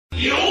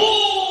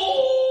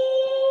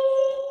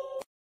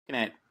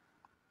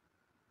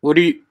What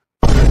are you?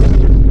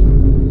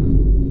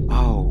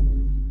 Oh,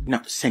 no,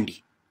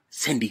 Cindy.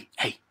 Cindy,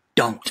 hey,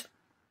 don't,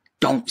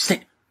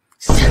 Cindy,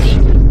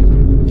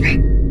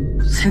 hey,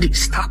 Cindy,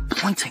 stop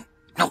pointing.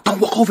 No, don't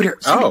walk over there,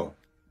 Cindy. Oh.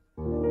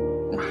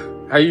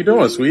 How you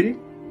doing, sweetie?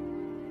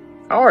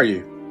 How are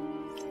you?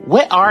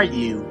 What are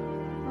you?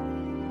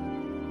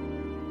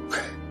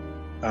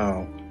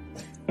 Oh.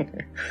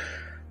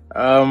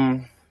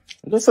 I'm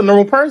just a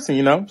normal person,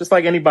 you know, just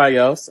like anybody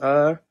else.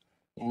 I'm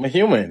a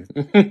human.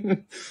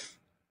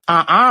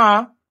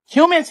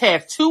 Humans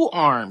have 2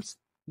 arms.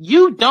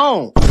 You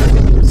don't.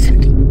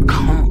 Cindy,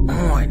 come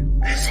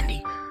on.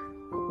 Cindy.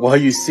 Well,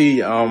 you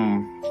see,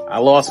 I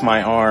lost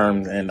my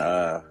arm in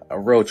a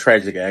real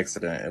tragic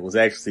accident. It was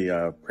actually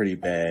pretty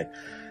bad.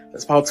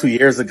 It's about 2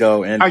 years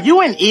ago, and Are you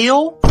an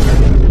eel?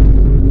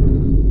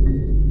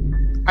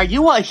 Are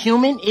you a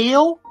human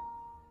eel?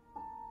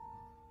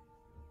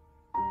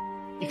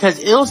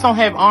 Because eels don't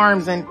have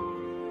arms and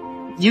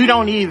you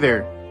don't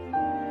either.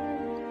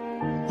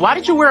 Why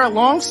did you wear a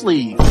long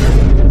sleeve?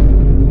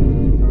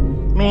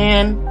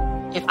 Man,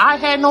 if I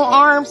had no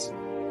arms,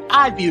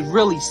 I'd be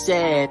really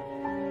sad.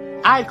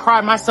 I'd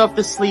cry myself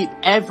to sleep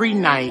every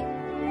night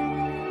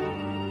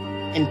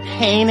in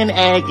pain and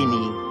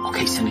agony.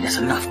 Okay, Cindy, that's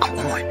enough. Come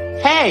on.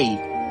 Hey,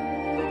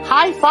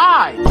 high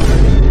five.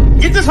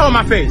 get this hoe in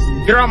my face.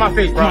 Get her out my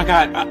face, bro. Oh my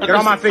God. Get her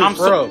out my face,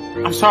 bro.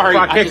 I'm sorry.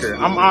 Before I kick her.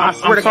 I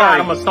swear to God,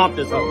 I'm gonna stomp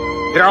this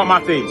hoe. Get her out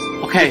my face.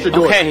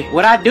 Okay.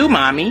 What I do,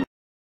 mommy?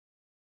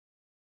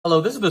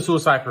 Hello, this is the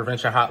Suicide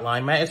Prevention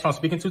Hotline. May I ask who I'm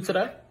speaking to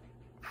today?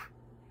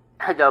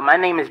 Hello, my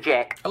name is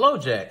Jack. Hello,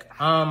 Jack.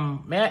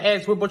 May I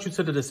ask what brought you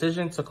to the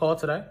decision to call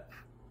today?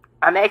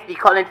 I'm actually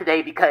calling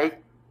today because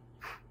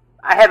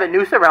I have a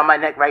noose around my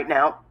neck right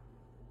now,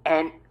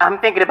 and I'm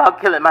thinking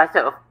about killing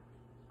myself.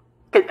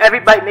 Because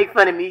everybody makes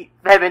fun of me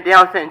for having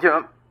Down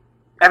syndrome.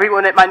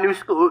 Everyone at my new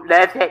school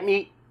laughs at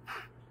me.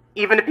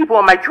 Even the people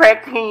on my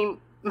track team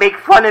make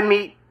fun of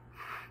me.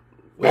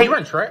 Wait, you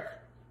run track?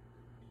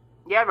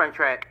 Yeah, I run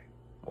track.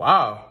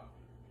 Wow.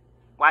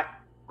 Why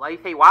you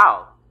say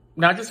wow?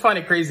 Now, I just find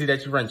it crazy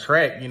that you run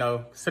track, you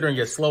know, considering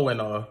you're slow and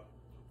all.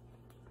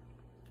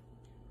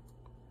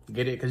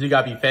 Get it? Because you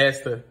got to be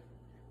faster.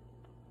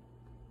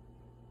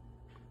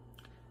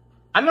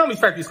 I normally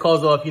start these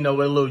calls off, you know,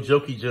 with a little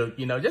jokey joke,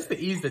 you know, just to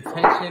ease the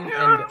tension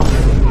and...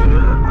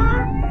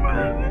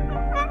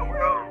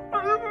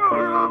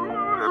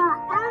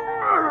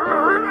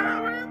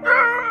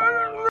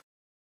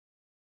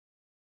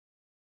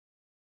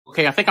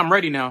 Okay, I think I'm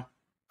ready now.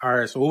 All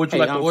right, so what would you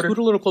like to order? Scoot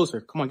a little closer.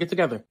 Come on, get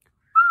together.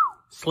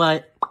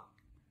 Slut.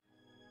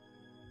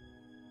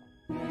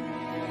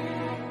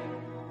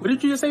 What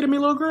did you just say to me,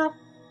 little girl?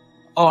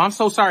 Oh, I'm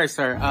so sorry,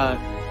 sir.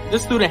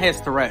 This student has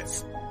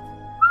Tourette's.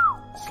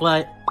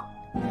 Slut.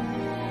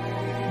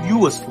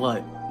 You a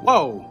slut.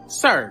 Whoa,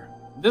 sir.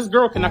 This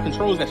girl cannot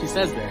control that she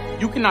says that.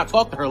 You cannot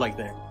talk to her like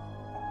that.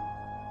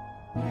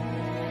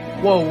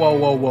 Whoa.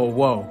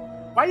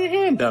 Why your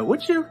hand up?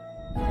 What you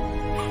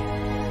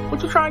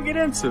trying to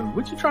get into?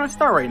 What you trying to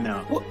start right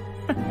now? What?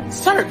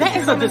 Sir, that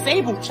is a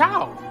disabled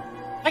child.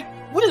 Like,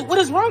 what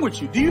is wrong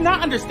with you? Do you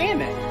not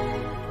understand that?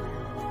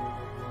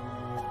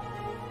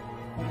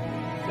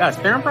 You got a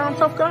staring problem,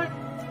 tough guy?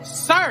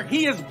 Sir,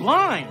 he is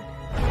blind.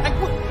 Like,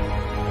 what?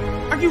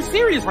 Are you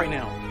serious right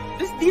now?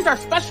 These are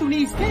special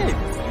needs kids.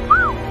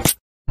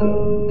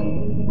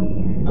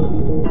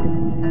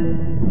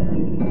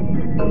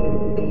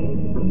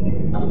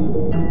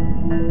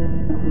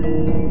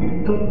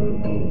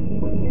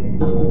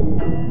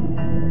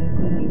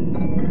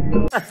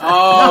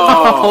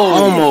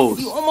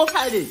 Almost. You almost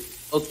had it.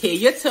 Okay,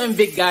 your turn,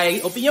 big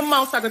guy. Open your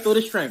mouth so I can throw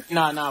the shrimp.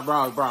 Nah,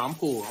 bro. I'm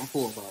cool,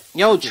 bro.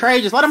 Yo,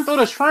 Trey, just let him throw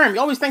the shrimp.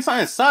 You always think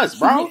something sus,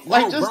 bro.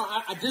 Like, just, bro,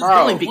 I just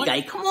going, big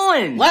guy. Come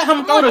on. Let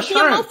him throw the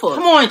shrimp.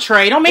 Come on,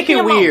 Trey. Don't make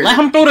it weird. Let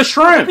him throw the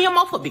shrimp. Open your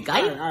mouth up, big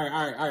guy.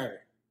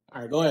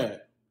 All right, go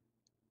ahead.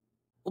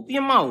 Open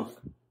your mouth.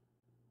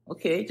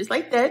 Okay, just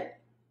like that.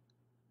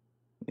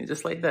 Yeah,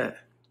 just like that.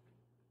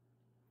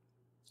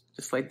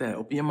 Just like that.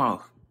 Open your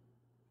mouth.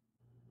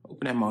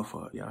 Open that mouth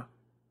up, y'all.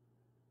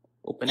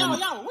 Open that mouth.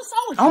 Yo, what's up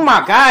with you? Oh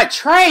my God,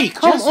 Trey,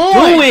 come just on.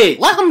 do it.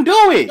 Let him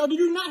do it. Yo, did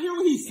you not hear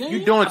what he's saying?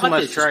 You're doing too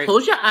much, Trey. Just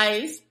close your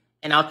eyes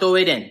and I'll throw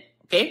it in.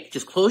 Okay?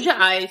 Just close your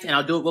eyes and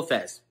I'll do it real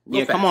fast.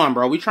 Come on,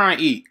 bro. We trying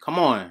to eat. Come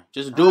on.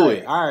 Just do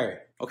it. All right.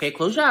 Okay,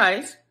 close your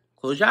eyes.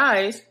 Close your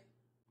eyes.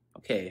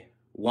 Okay.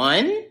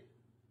 1,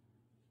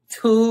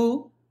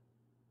 2,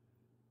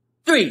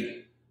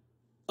 3.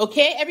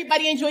 Okay,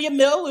 everybody enjoy your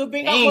meal. We'll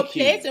bring out more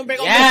plates and bring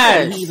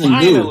out more food.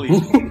 Finally.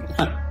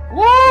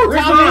 Woo!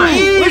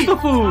 Where's the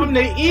food? I'm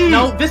to eat.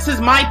 No, this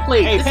is my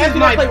plate. Hey, this pass is me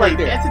my that plate. plate right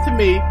there. Pass it to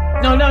me.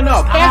 No.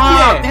 Stop.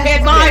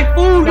 That's my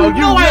food. No, you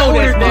know I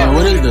ordered that. Bro,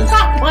 what is this?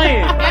 Stop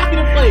playing. Pass me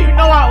the plate. You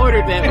know I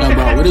ordered that. No,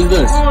 bro, what is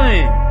this? Come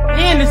on.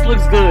 Man, this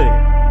looks good.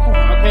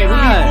 Okay, who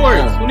needs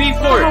forks? Who needs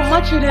forks? How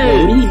much it is?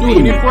 What do you do to me?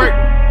 You need fork?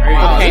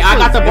 Okay, I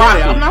got the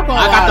broccoli. I'm not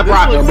gonna I got the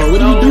lie, broccoli. Bro,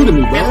 what do you do to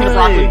me, bro? Pass me the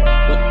broccoli.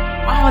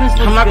 Wow, this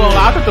looks I'm not gonna good.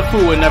 lie. I thought the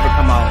food would never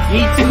come out. Me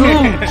too.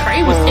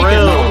 Trey was For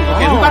taking real. notes.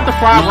 Okay, who got the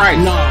fried rice?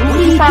 No, Who what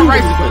the do you fried do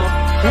rice to me, with?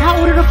 bro? Did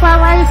I order the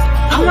fried rice?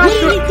 I'm not